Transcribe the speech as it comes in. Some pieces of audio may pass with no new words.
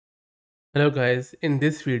Hello guys, in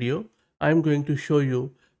this video I'm going to show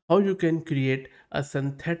you how you can create a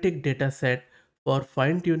synthetic data set for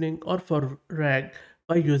fine-tuning or for RAG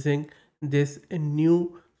by using this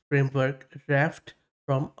new framework RAFT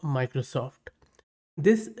from Microsoft.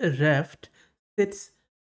 This RAFT sits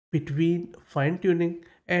between fine-tuning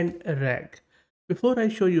and RAG. Before I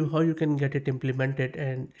show you how you can get it implemented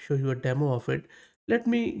and show you a demo of it, let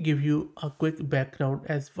me give you a quick background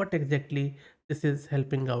as what exactly this is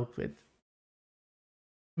helping out with.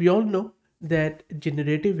 We all know that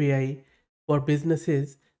generative AI for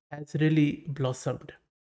businesses has really blossomed,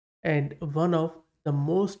 and one of the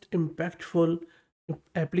most impactful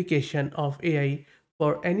application of AI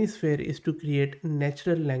for any sphere is to create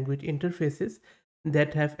natural language interfaces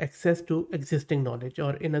that have access to existing knowledge.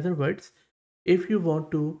 Or in other words, if you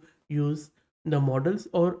want to use the models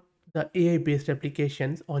or the AI based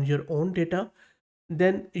applications on your own data,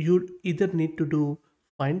 then you either need to do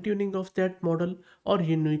fine tuning of that model or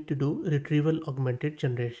you need to do retrieval augmented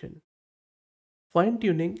generation. Fine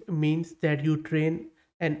tuning means that you train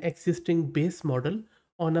an existing base model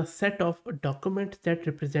on a set of documents that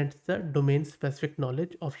represents the domain specific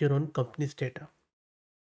knowledge of your own company's data.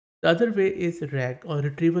 The other way is RAG or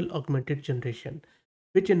retrieval augmented generation,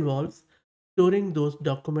 which involves storing those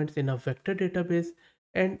documents in a vector database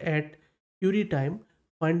and at query time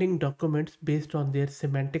finding documents based on their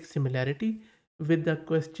semantic similarity with the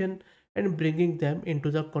question and bringing them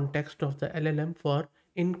into the context of the LLM for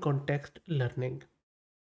in-context learning.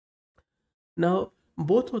 Now,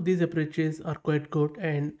 both of these approaches are quite good,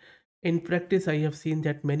 and in practice, I have seen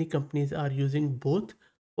that many companies are using both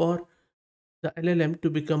for the LLM to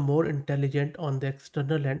become more intelligent on the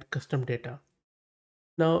external and custom data.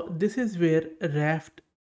 Now, this is where RAFT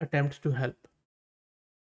attempts to help.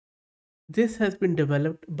 This has been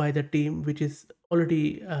developed by the team which is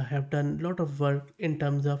already have done a lot of work in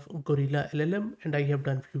terms of Gorilla LLM, and I have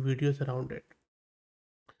done few videos around it.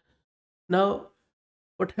 Now,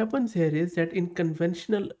 what happens here is that in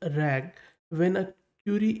conventional RAG, when a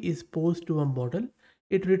query is posed to a model,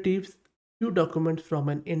 it retrieves few documents from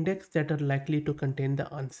an index that are likely to contain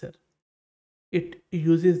the answer. It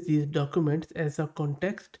uses these documents as a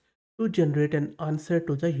context to generate an answer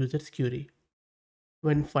to the user's query.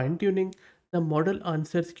 When fine-tuning, the model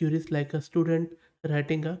answers queries like a student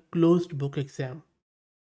writing a closed book exam.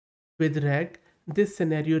 With RAG, this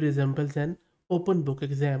scenario resembles an open book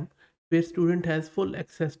exam where student has full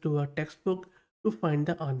access to a textbook to find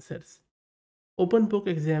the answers. Open book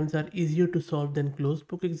exams are easier to solve than closed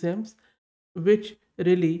book exams, which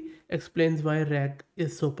really explains why RAG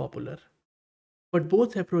is so popular. But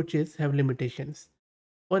both approaches have limitations.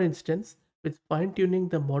 For instance, with fine tuning,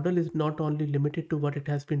 the model is not only limited to what it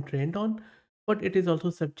has been trained on, but it is also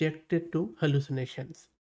subjected to hallucinations.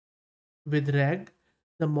 With RAG,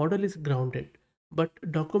 the model is grounded, but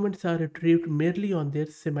documents are retrieved merely on their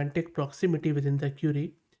semantic proximity within the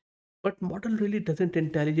query, but model really doesn't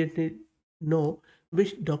intelligently know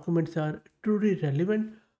which documents are truly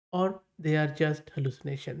relevant or they are just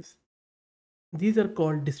hallucinations. These are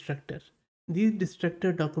called distractors. These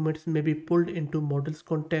distractor documents may be pulled into model's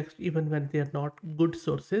context even when they are not good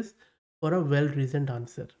sources for a well-reasoned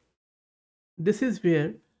answer. This is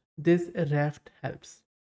where this RAFT helps.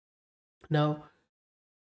 Now,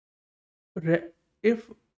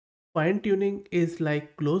 if fine-tuning is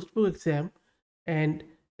like closed book exam and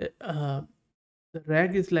uh, the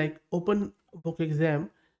RAG is like open book exam,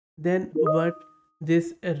 then what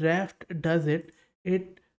this RAFT does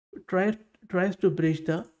it tries tries to bridge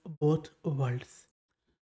the both worlds.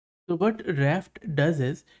 So what RAFT does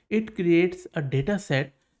is it creates a data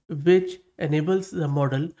set which enables the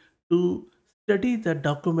model to study the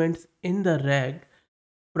documents in the RAG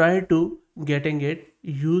prior to getting it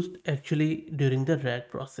used actually during the RAG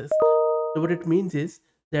process. So what it means is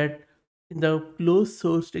that in the closed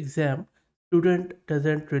sourced exam, student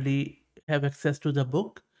doesn't really have access to the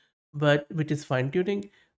book, but which is fine tuning.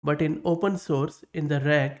 But in open source in the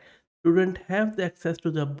RAG, student have the access to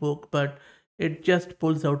the book, but it just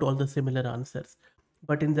pulls out all the similar answers.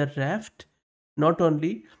 But in the RAFT, not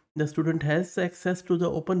only the student has access to the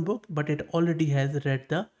open book, but it already has read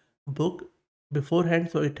the book beforehand,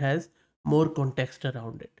 so it has more context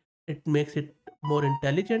around it. It makes it more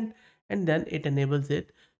intelligent, and then it enables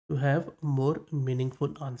it to have more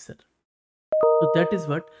meaningful answer. So that is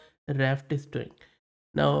what RAFT is doing.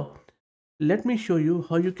 Now let me show you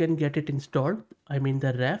how you can get it installed, I mean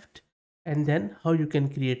the RAFT, and then how you can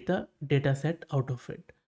create the dataset out of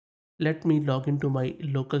it. Let me log into my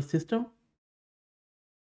local system.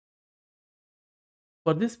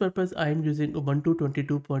 For this purpose, I am using Ubuntu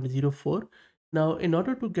 22.04. Now, in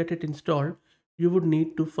order to get it installed, you would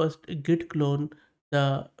need to first git clone the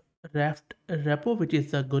RAFT repo, which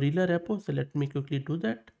is the Gorilla repo. So let me quickly do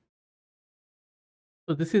that.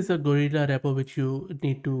 So this is a Gorilla repo which you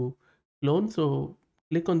need to clone. So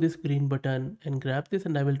click on this green button and grab this,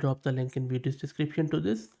 and I will drop the link in video's description to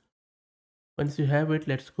this. Once you have it,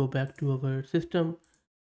 let's go back to our system.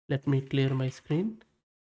 Let me clear my screen.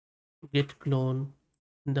 Git clone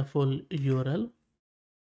the full URL.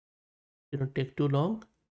 It don't take too long.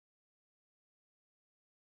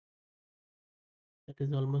 That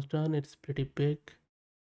is almost done. It's pretty big.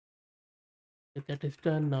 Okay, that is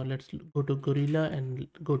done. Now let's go to Gorilla and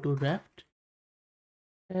go to Raft.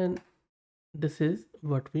 And this is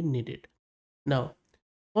what we needed. Now,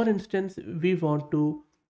 for instance, we want to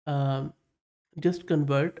um, just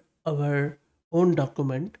convert our own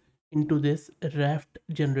document into this Raft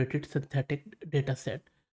generated synthetic data set.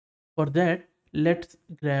 For that, let's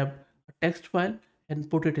grab a text file and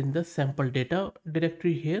put it in the sample data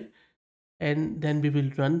directory here, and then we will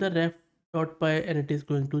run the ref.py and it is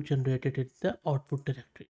going to generate it in the output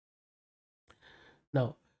directory.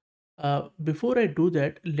 Now, before I do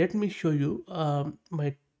that, let me show you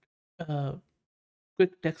my uh,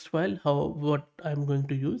 quick text file, what I'm going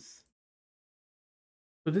to use.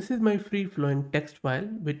 So this is my free flowing text file,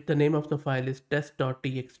 with the name of the file is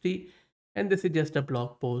test.txt, and this is just a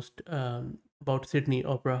blog post about Sydney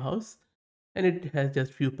Opera House, and it has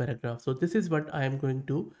just few paragraphs. So this is what I am going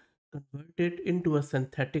to convert it into a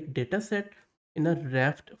synthetic data set in a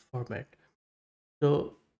RAFT format.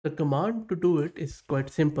 So the command to do it is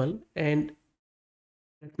quite simple, and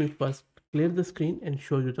let me first clear the screen and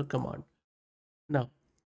show you the command. Now,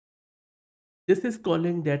 this is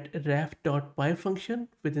calling that raf.py function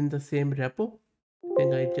within the same repo. I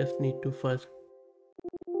think I just need to first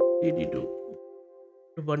cd to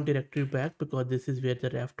one directory back, because this is where the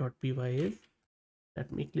raf.py is.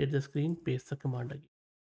 Let me clear the screen, paste the command again.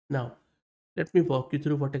 Now, let me walk you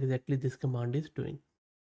through what exactly this command is doing.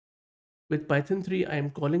 With Python 3, I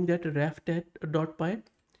am calling that raf.py.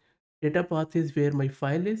 Data path is where my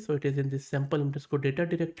file is, so it is in this sample underscore data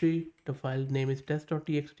directory. The file name is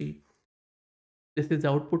test.txt. This is the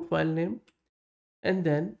output file name, and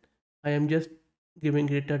then I am just giving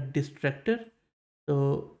it a distractor.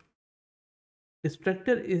 So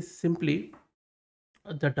distractor is simply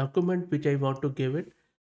the document which I want to give it.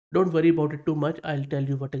 Don't worry about it too much. I'll tell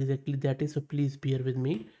you what exactly that is, so please bear with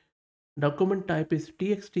me. Document type is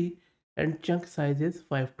txt and chunk size is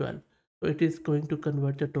 512. So it is going to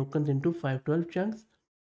convert the tokens into 512 chunks,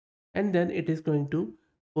 and then it is going to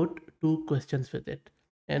put two questions with it.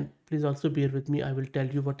 And please also bear with me. I will tell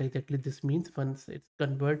you what exactly this means once it's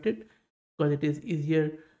converted, because it is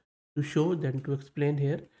easier to show than to explain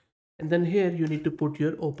here. And then here you need to put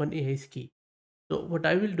your OpenAI's key. So what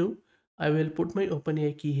I will do, I will put my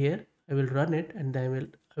OpenAI key here. I will run it, and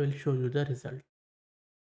then I will show you the result.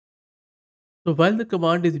 So while the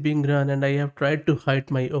command is being run and I have tried to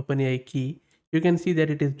hide my OpenAI key, you can see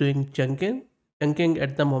that it is doing chunking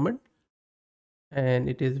at the moment, and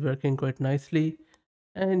it is working quite nicely.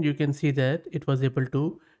 And you can see that it was able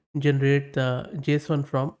to generate the JSON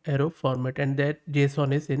from arrow format, and that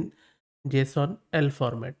JSON is in JSON L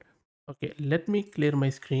format. Okay, let me clear my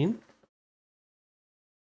screen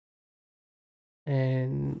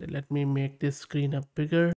and let me make this screen up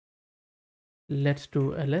bigger. Let's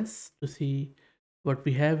do ls to see what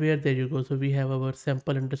we have here. There you go. So we have our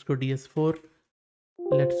sample underscore ds4.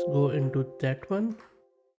 Let's go into that one.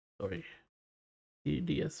 Sorry,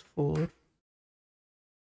 ds4.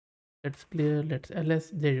 Let's clear. Let's ls.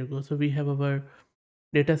 There you go. So we have our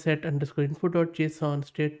dataset underscore info.json,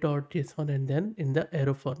 state.json, and then in the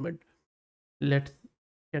arrow format. Let's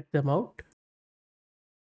check them out.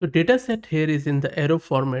 So dataset here is in the arrow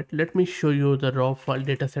format. Let me show you the raw file,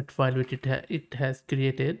 dataset file which it has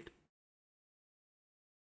created.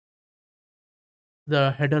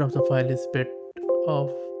 The header of the file is bit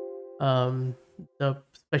of the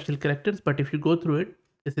special characters, but if you go through it,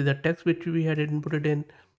 this is the text which we had inputted in,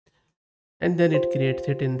 and then it creates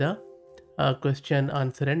it in the question,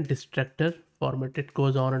 answer, and distractor format. It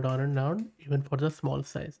goes on and on and on, even for the small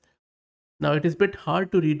size. Now it is a bit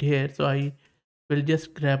hard to read here, so I will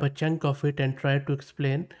just grab a chunk of it and try to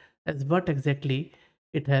explain as what exactly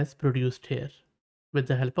it has produced here with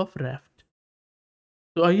the help of Raft.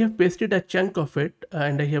 So I have pasted a chunk of it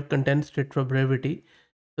and I have condensed it for brevity.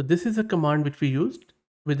 So this is a command which we used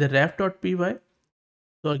with the raf.py.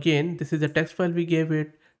 So again, this is the text file we gave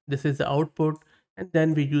it. This is the output, and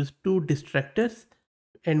then we used two distractors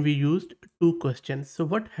and we used two questions. So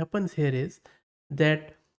what happens here is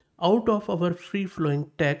that out of our free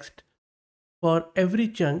flowing text, for every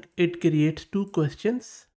chunk, it creates two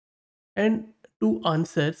questions, and two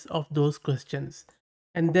answers of those questions,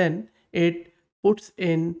 and then it puts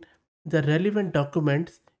in the relevant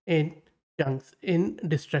documents in chunks in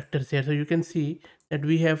distractors here. So you can see that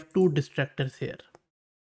we have two distractors here.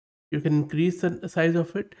 You can increase the size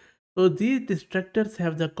of it. So these distractors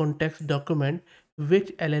have the context document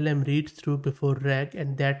which LLM reads through before RAG,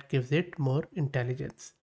 and that gives it more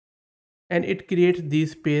intelligence. And it creates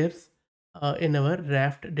these pairs in our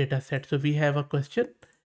RAFT data set. So we have a question,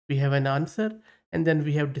 we have an answer, and then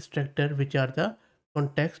we have distractor, which are the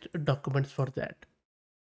context documents for that.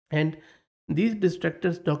 And these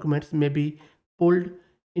distractors documents may be pulled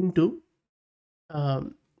into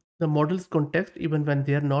um, the model's context even when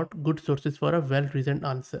they are not good sources for a well-reasoned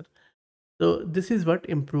answer. So this is what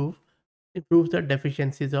improves the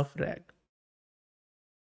deficiencies of RAG.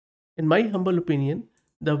 In my humble opinion,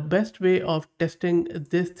 the best way of testing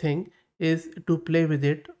this thing is to play with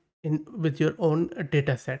it with your own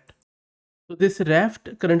data set. So this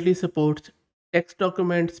RAFT currently supports text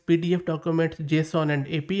documents, PDF documents, JSON and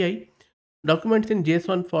API. Documents in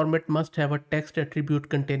JSON format must have a text attribute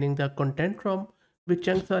containing the content from which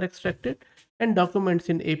chunks are extracted, and documents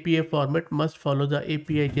in API format must follow the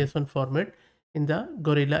API JSON format in the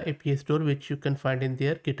Gorilla API store, which you can find in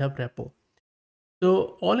their GitHub repo.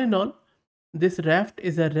 So all in all, this RAFT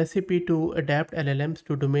is a recipe to adapt LLMs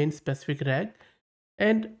to domain specific RAG,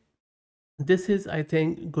 and this is, I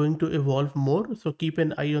think, going to evolve more. So keep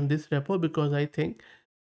an eye on this repo, because I think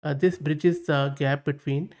this bridges the gap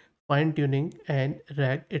between fine tuning and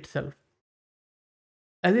RAG itself.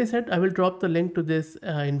 As I said, I will drop the link to this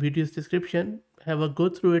in video's description. Have a go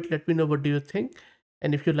through it. Let me know what do you think.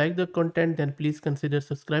 And if you like the content, then please consider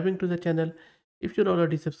subscribing to the channel. If you're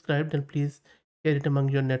already subscribed, then please share it among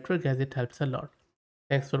your network, as it helps a lot.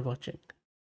 Thanks for watching.